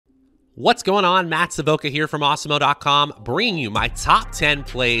What's going on? Matt Savoca here from Awesemo.com, bringing you my top 10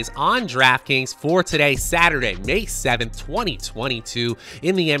 plays on DraftKings for today, Saturday, May 7th, 2022.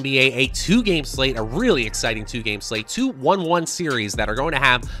 In the NBA, a two-game slate, a really exciting two-game slate, two 1-1 series that are going to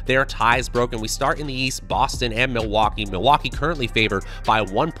have their ties broken. We start in the East, Boston and Milwaukee. Milwaukee currently favored by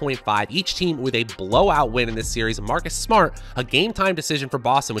 1.5, each team with a blowout win in this series. Marcus Smart, a game-time decision for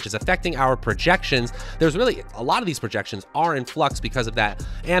Boston, which is affecting our projections. There's really a lot of these projections are in flux because of that,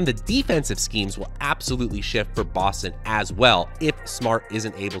 and the defensive schemes will absolutely shift for Boston as well if Smart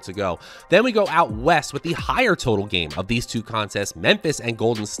isn't able to go. Then we go out west with the higher total game of these two contests, Memphis and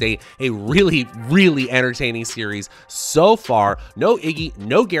Golden State, a really entertaining series so far. No Iggy,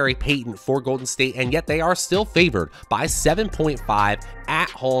 no Gary Payton for Golden State, and yet they are still favored by 7.5 at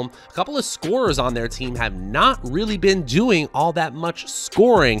home. A couple of scorers on their team have not really been doing all that much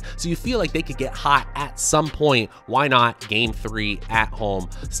scoring, so you feel like they could get hot at some point. Why not game 3 at home?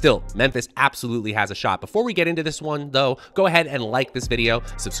 Still, Memphis absolutely has a shot. Before we get into this one, though, go ahead and like this video,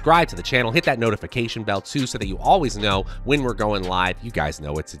 subscribe to the channel, hit that notification bell too so that you always know when we're going live. You guys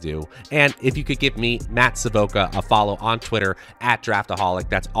know what to do. And if you could give me, Matt Savoca, a follow on Twitter at Draftaholic,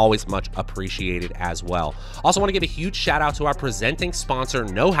 that's always much appreciated as well. Also want to give a huge shout out to our presenting sponsor,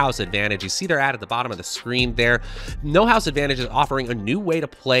 No House Advantage. You see their ad at the bottom of the screen there. No House Advantage is offering a new way to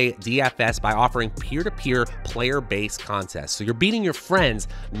play DFS by offering peer-to-peer player-based contests. So you're beating your friends,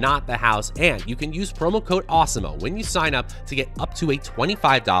 not the house, and you can use promo code Awesemo when you sign up to get up to a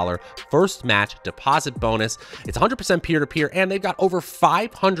 $25 first match deposit bonus. It's 100% peer-to-peer, and they've got over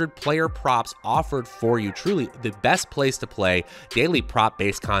 500 player props offered for you. Truly the best place to play daily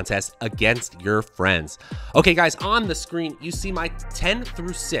prop-based contests against your friends. Okay, guys, on the screen, you see my 10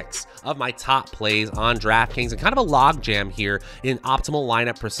 through 6 of my top plays on DraftKings, and kind of a logjam here in optimal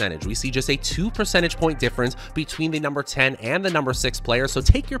lineup percentage. We see just a 2 percentage point difference between the number 10 and the number 6 player, so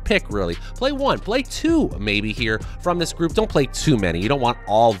take your pick, really. Play one, play two maybe here from this group. Don't play too many. You don't want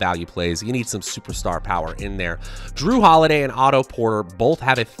all value plays. You need some superstar power in there. Drew Holiday and Otto Porter both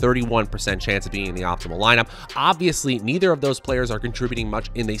have a 31% chance of being in the optimal lineup. Obviously, neither of those players are contributing much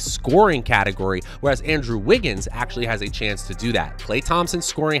in the scoring category, whereas Andrew Wiggins actually has a chance to do that. Klay Thompson's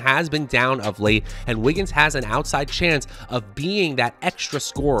scoring has been down of late, and Wiggins has an outside chance of being that extra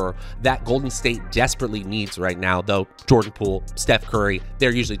scorer that Golden State desperately needs right now, though Jordan Poole, Steph Curry,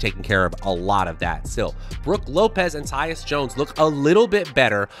 they're usually taking care of a lot of that still. Brook Lopez and Tyus Jones look a little bit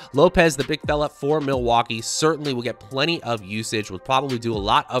better. Lopez, the big fella for Milwaukee, certainly will get plenty of usage, will probably do a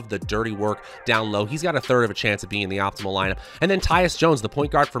lot of the dirty work down low. He's got a third of a chance of being in the optimal lineup. And then Tyus Jones, the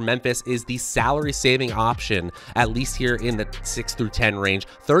point guard for Memphis, is the salary saving option, at least here in the 6 through 10 range.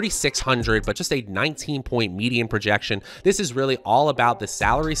 3,600, but just a 19-point median projection. This is really all about the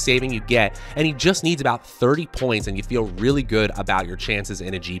salary saving you get, and he just needs about 30 points, and you feel really good about your chances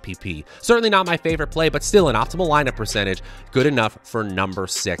in a GPP. Certainly not my favorite play, but still an optimal lineup percentage, good enough for number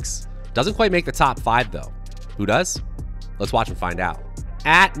 6. Doesn't quite make the top 5, though. Who does? Let's watch and find out.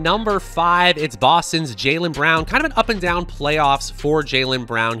 At number 5, it's Boston's Jaylen Brown. Kind of an up and down playoffs for Jaylen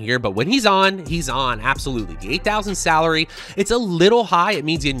Brown here, but when he's on, absolutely. The 8,000 salary, it's a little high. It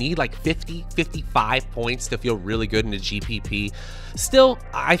means you need like 50, 55 points to feel really good in a GPP. Still,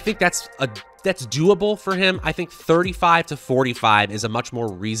 I think that's doable for him. I think 35 to 45 is a much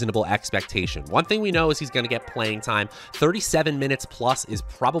more reasonable expectation. One thing we know is he's going to get playing time. 37 minutes plus is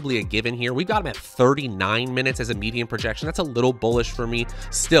probably a given here. We've got him at 39 minutes as a median projection. That's a little bullish for me.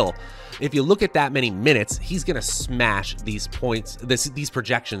 Still, if you look at that many minutes, he's going to smash these points, these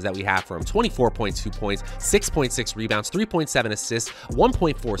projections that we have for him. 24.2 points, 6.6 rebounds, 3.7 assists,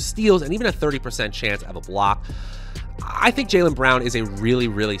 1.4 steals, and even a 30% chance of a block. I think Jaylen Brown is a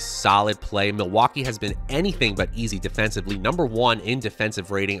really solid play. Milwaukee has been anything but easy defensively, number 1 in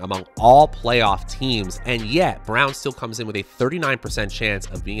defensive rating among all playoff teams, and yet Brown still comes in with a 39% chance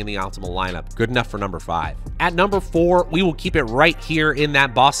of being in the optimal lineup. Good enough for number 5. At number 4, we will keep it right here in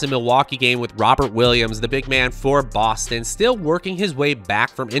that Boston-Milwaukee game with Robert Williams, the big man for Boston, still working his way back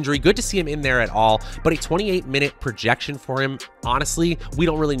from injury. Good to see him in there at all, but a 28-minute projection for him. Honestly, we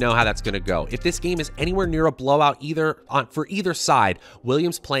don't really know how that's going to go. If this game is anywhere near a blowout for either side,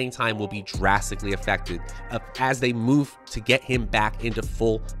 Williams' playing time will be drastically affected as they move to get him back into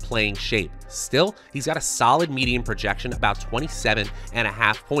full playing shape. Still, he's got a solid median projection, about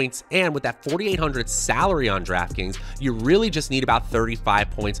 27.5 points, and with that 4,800 salary on DraftKings, you really just need about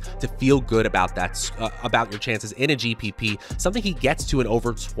 35 points to feel good about that, about your chances in a GPP, something he gets to in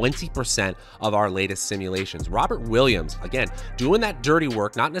over 20% of our latest simulations. Robert Williams, again, doing that dirty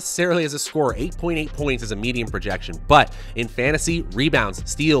work, not necessarily as a scorer. 8.8 points is a median projection, but in fantasy, rebounds,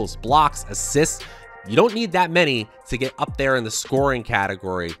 steals, blocks, assists, You don't need that many to get up there in the scoring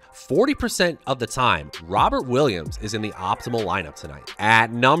category. 40% of the time, Robert Williams is in the optimal lineup tonight.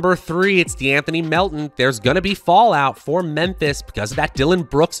 At number 3, it's DeAnthony Melton. There's going to be fallout for Memphis because of that Dylan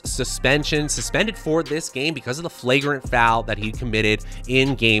Brooks suspension. Suspended for this game because of the flagrant foul that he committed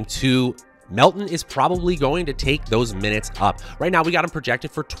in game 2. Melton is probably going to take those minutes up. Right now, we got him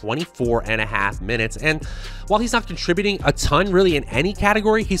projected for 24.5 minutes. And while he's not contributing a ton really in any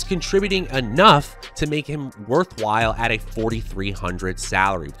category, he's contributing enough to make him worthwhile at a 4,300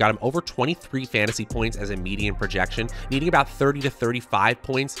 salary. We've got him over 23 fantasy points as a median projection, needing about 30 to 35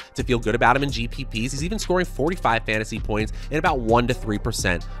 points to feel good about him in GPPs. He's even scoring 45 fantasy points in about 1 to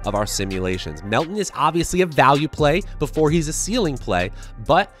 3% of our simulations. Melton is obviously a value play before he's a ceiling play,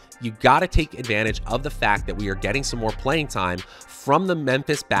 but you got to take advantage of the fact that we are getting some more playing time from the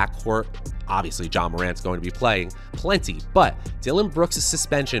Memphis backcourt. Obviously, John Morant's going to be playing plenty, but Dylan Brooks'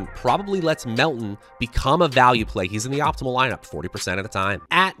 suspension probably lets Melton become a value play. He's in the optimal lineup 40% of the time.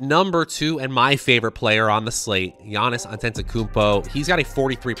 At number 2, and my favorite player on the slate, Giannis Antetokounmpo. He's got a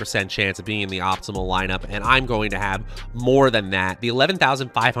 43% chance of being in the optimal lineup, and I'm going to have more than that. The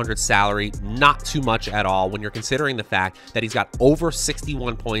 11,500 salary, not too much at all when you're considering the fact that he's got over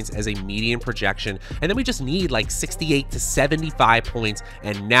 61 points as a median projection, and then we just need like 68 to 75 points,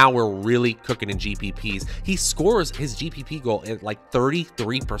 and now we're really cooking in GPPs. He scores his GPP goal at like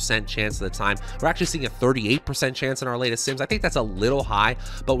 33% chance of the time. We're actually seeing a 38% chance in our latest sims. I think that's a little high,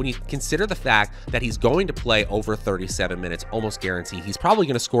 but when you consider the fact that he's going to play over 37 minutes, almost guarantee, he's probably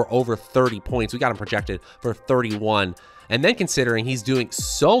going to score over 30 points. We got him projected for 31. And then considering he's doing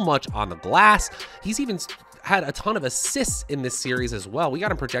so much on the glass, he's even had a ton of assists in this series as well. We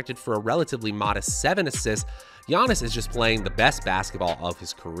got him projected for a relatively modest 7 assists. Giannis is just playing the best basketball of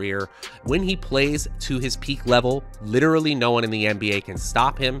his career. When he plays to his peak level, literally no one in the NBA can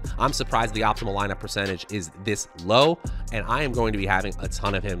stop him. I'm surprised the optimal lineup percentage is this low, and I am going to be having a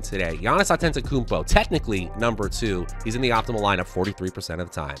ton of him today. Giannis Antetokounmpo, technically number 2. He's in the optimal lineup 43% of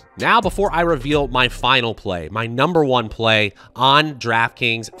the time. Now, before I reveal my final play, my number 1 play on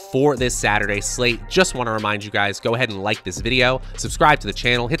DraftKings for this Saturday slate, just want to remind you guys, go ahead and like this video, subscribe to the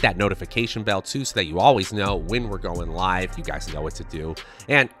channel, hit that notification bell too so that you always know when we're going live. You guys know what to do.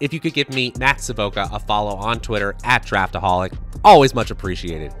 And if you could give me, Matt Savoca, a follow on Twitter at Draftaholic, always much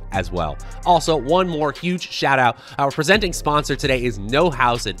appreciated as well. Also, one more huge shout out. Our presenting sponsor today is No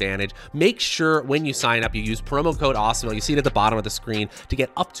House Advantage. Make sure when you sign up, you use promo code Awesemo. You see it at the bottom of the screen to get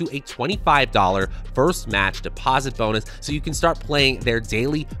up to a $25 first match deposit bonus so you can start playing their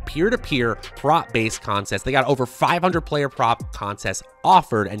daily peer-to-peer prop-based contests. They got over 500 player prop contests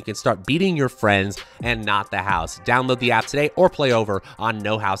offered, and you can start beating your friends and not the house. Download the app today or play over on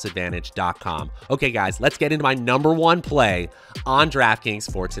nohouseadvantage.com. Okay, guys, let's get into my number 1 play on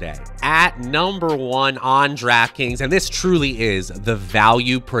DraftKings for today. At number 1 on DraftKings, and this truly is the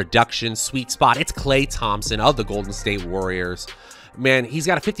value production sweet spot, it's Klay Thompson of the Golden State Warriors. Man, he's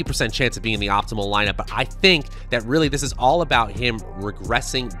got a 50% chance of being in the optimal lineup, but I think that really this is all about him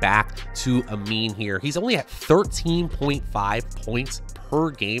regressing back to a mean here. He's only at 13.5 points per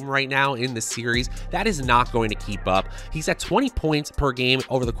game right now in the series. That is not going to keep up. He's at 20 points per game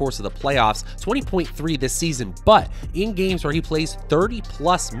over the course of the playoffs, 20.3 this season, but in games where he plays 30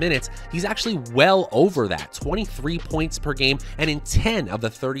 plus minutes, he's actually well over that, 23 points per game, and in 10 of the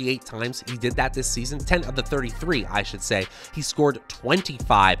 38 times he did that this season, 10 of the 33, I should say, he scored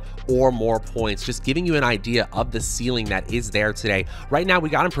 25 or more points, just giving you an idea of the ceiling that is there today. Right now, we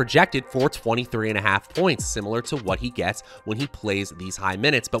got him projected for 23.5 points, similar to what he gets when he plays these high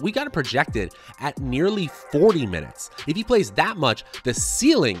minutes, but we got it projected at nearly 40 minutes. If he plays that much, the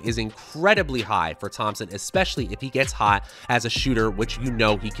ceiling is incredibly high for Thompson, especially if he gets hot as a shooter, which you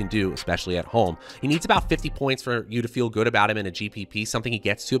know he can do, especially at home. He needs about 50 points for you to feel good about him in a GPP, something he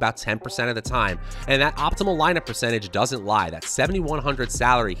gets to about 10% of the time. And that optimal lineup percentage doesn't lie. That 7,100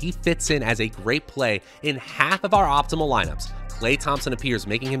 salary, he fits in as a great play in half of our optimal lineups. Klay Thompson appears,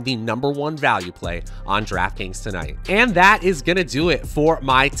 making him the number 1 value play on DraftKings tonight. And that is going to do it for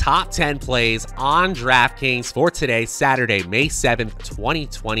my top 10 plays on DraftKings for today, Saturday, May 7th,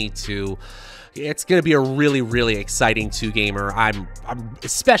 2022. It's going to be a really, really exciting 2-gamer. I'm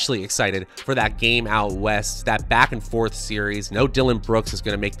especially excited for that game out west, that back and forth series. No Dylan Brooks is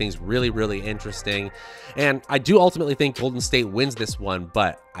going to make things really, really interesting. And I do ultimately think Golden State wins this one,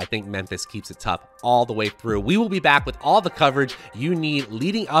 but I think Memphis keeps it tough all the way through. We will be back with all the coverage you need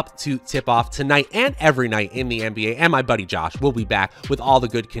leading up to tip-off tonight and every night in the NBA. And my buddy Josh will be back with all the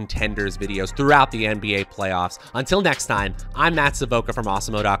good contenders videos throughout the NBA playoffs. Until next time, I'm Matt Savoca from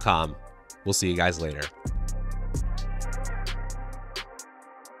Awesemo.com. We'll see you guys later.